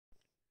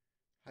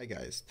Hi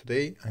guys,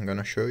 today I'm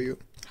gonna show you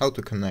how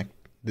to connect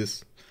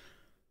this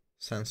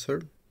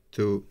sensor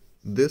to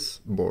this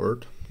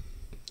board.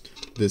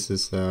 This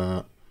is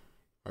a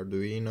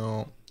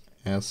Arduino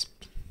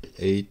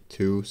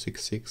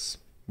ENS160+AHT2x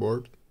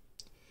board.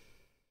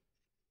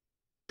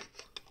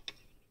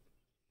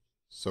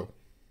 So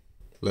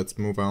let's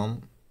move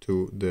on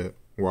to the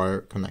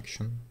wire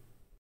connection.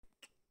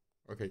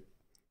 Okay,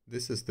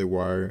 this is the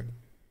wire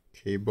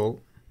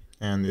cable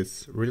and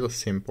it's real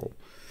simple.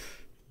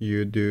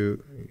 You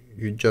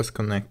just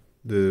connect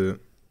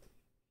the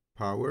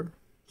power,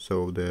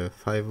 so the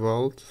 5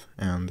 volt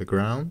and the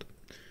ground.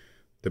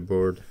 The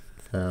board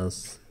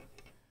has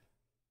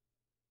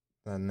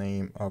the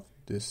name of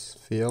this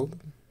field,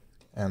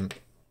 and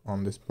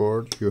on this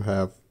board you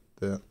have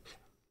the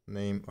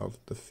name of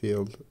the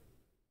field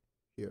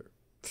here.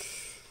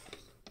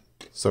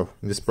 So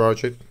in this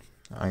project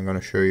I'm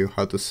gonna show you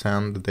how to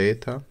send the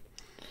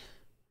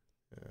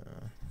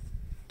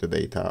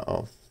data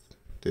of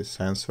this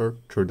sensor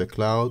through the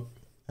cloud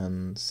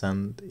and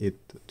send it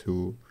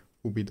to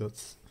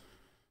ubidots.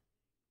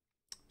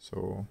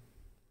 So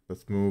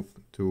let's move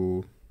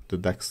to the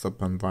desktop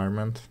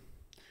environment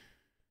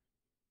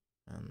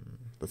and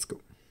let's go.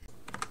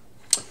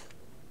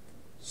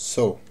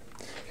 So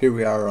here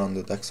we are on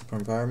the desktop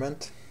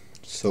environment.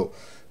 So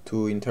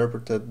to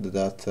interpret the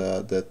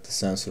data that the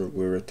sensor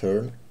will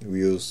return, we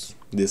use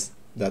this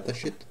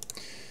datasheet.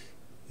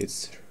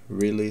 It's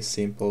really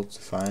simple to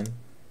find.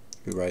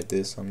 You write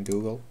this on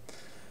Google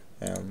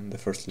and the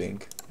first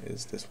link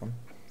is this one.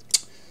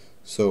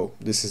 So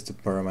this is the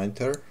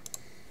parameter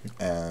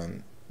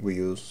and we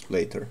use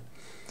later.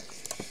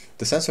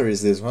 The sensor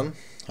is this one.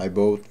 I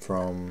bought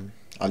from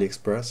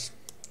AliExpress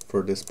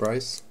for this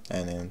price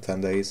and in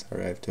 10 days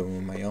arrived to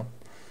my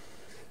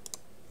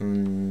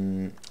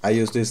own. I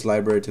use this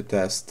library to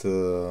test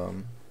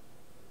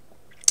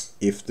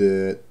if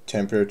the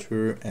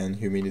temperature and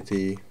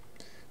humidity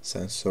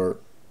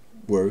sensor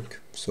work,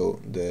 so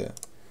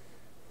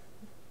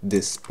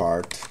this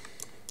part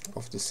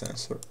of the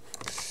sensor.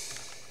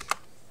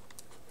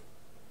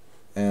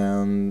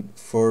 And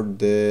for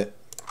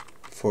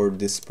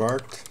this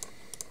part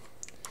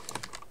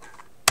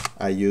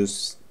I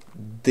use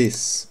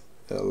this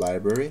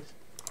library.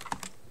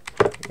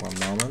 One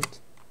moment.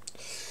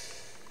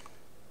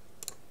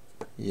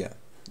 Yeah,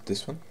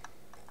 this one.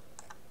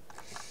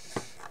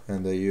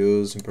 And I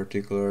use in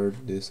particular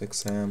this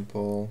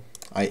example.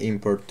 I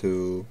import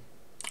to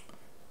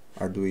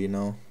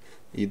Arduino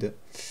IDE.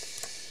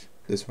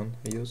 This one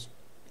I use.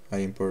 I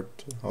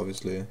import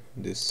obviously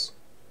this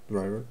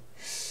driver.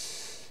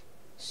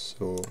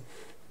 So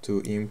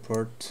to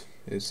import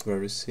is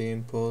very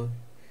simple.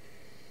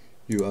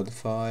 You add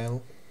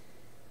file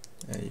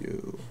and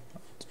you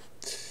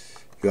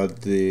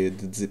add the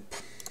zip.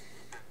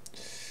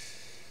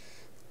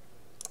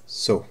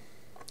 So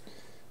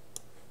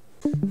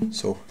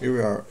here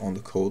we are on the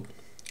code.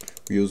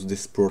 We use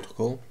this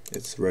protocol.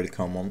 It's very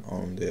common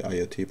on the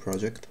IoT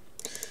project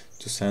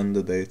to send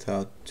the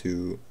data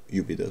to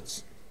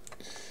ubidots.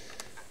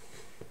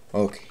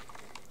 Okay,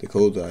 the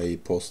code I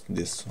post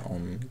this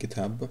on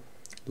GitHub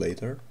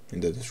later.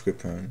 In the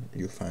description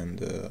you find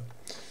the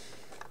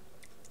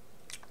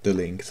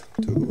link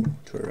to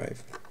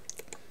arrive.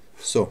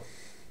 So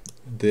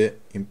the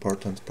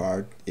important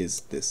part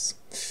is this.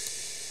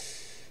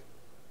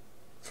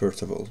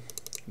 First of all,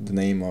 the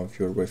name of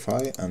your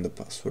Wi-Fi and the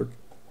password.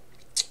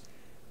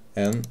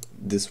 And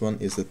this one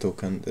is the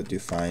token that you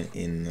find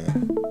in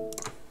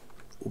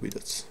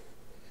ubidots.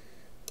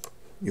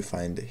 You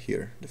find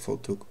here the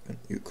default token,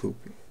 you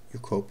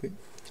copy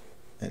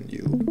and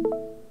you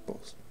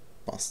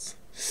paste.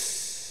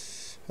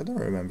 I don't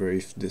remember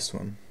if this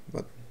one,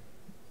 but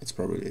it's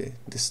probably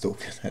this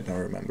token, I don't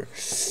remember.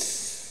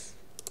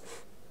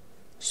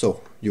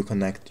 So you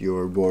connect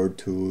your board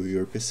to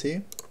your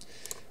PC,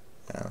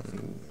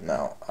 and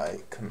now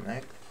I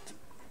connect.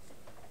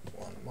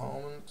 One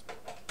moment.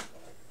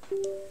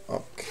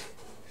 Okay.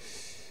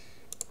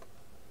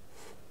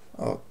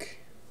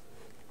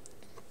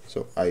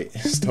 So I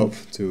stop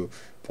to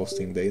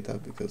posting data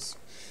because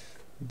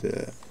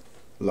the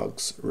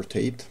logs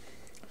rotate.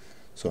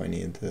 So I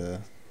need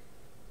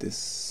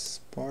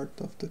this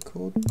part of the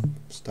code.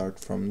 Start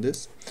from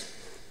this.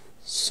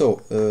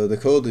 So the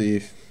code,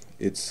 if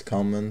it's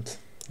comment,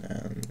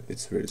 and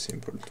it's very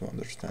simple to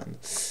understand.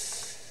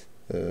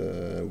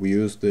 We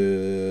use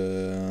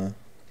the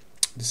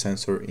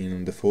sensor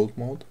in default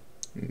mode,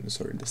 the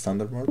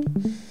standard mode,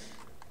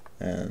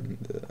 and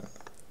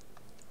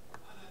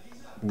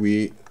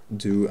we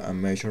do a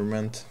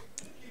measurement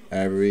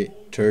every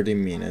 30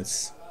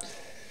 minutes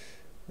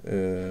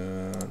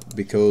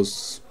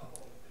because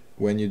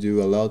when you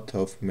do a lot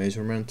of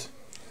measurement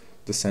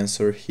the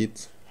sensor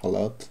hits a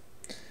lot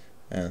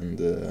and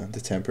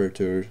the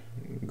temperature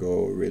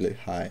go really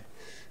high,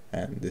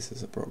 and this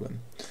is a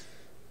problem.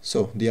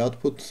 So the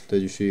output that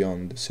you see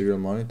on the serial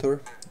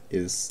monitor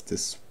is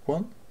this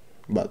one,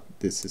 but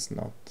this is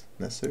not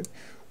necessary.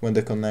 When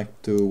they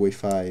connect to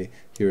Wi-Fi,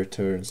 he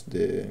returns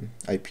the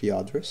IP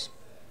address.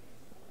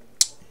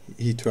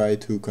 He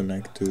tried to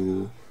connect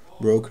to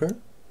broker,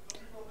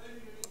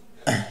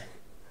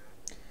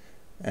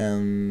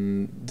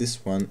 and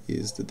this one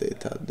is the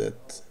data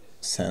that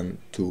sent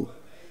to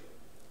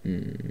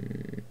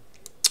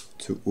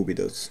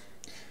ubidots.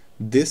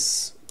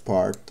 This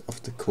part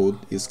of the code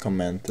is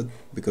commented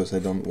because I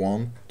don't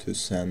want to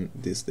send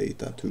this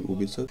data to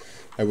ubidots.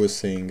 I was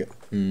saying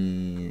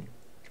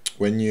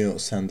when you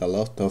send a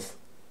lot of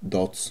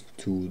dots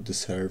to the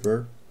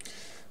server,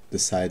 the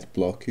site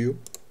block you.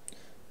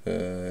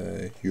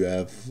 You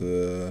have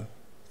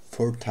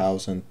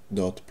 4,000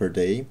 dots per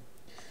day,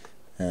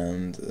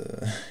 and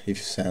if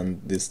you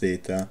send this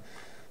data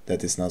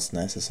that is not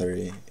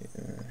necessary,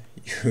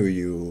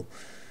 you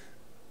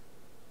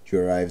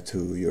arrive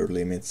to your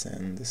limits,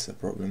 and this is a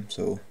problem.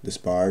 So this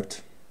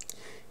part,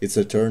 it's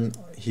returned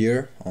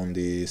here on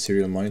the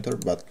serial monitor,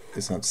 but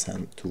it's not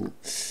sent to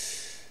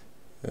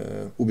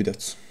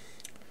ubidots.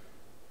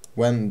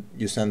 When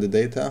you send the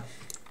data,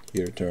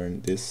 you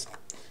return this,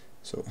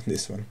 so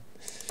this one.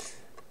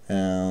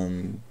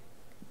 And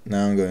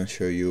now I'm going to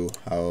show you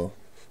how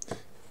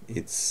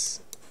it's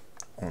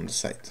on the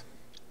site.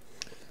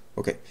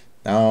 Okay,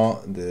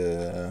 now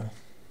the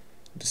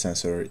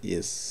sensor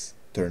is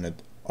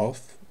turned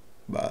off,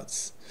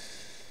 but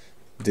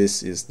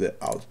this is the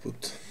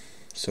output.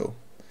 So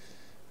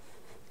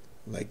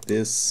like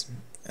this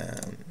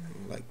and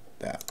like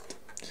that.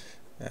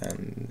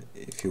 And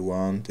if you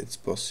want, it's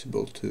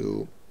possible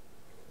to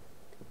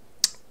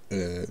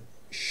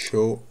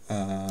show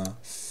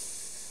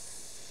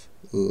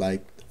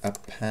like a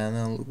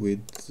panel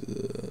with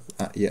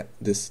yeah,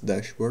 this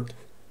dashboard,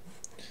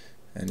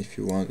 and if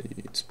you want,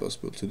 it's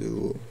possible to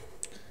do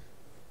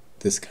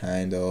this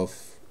kind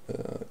of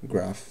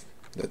graph.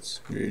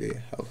 That's really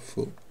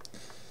helpful.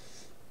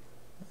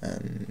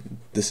 And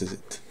this is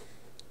it.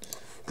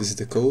 This is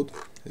the code.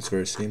 It's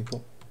very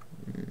simple.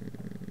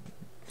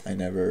 I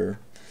never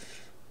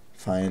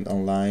find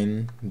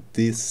online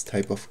this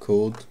type of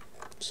code,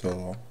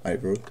 so I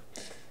wrote.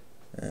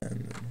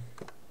 And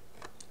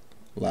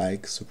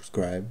like,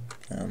 subscribe,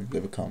 and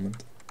leave a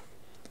comment.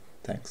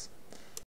 Thanks.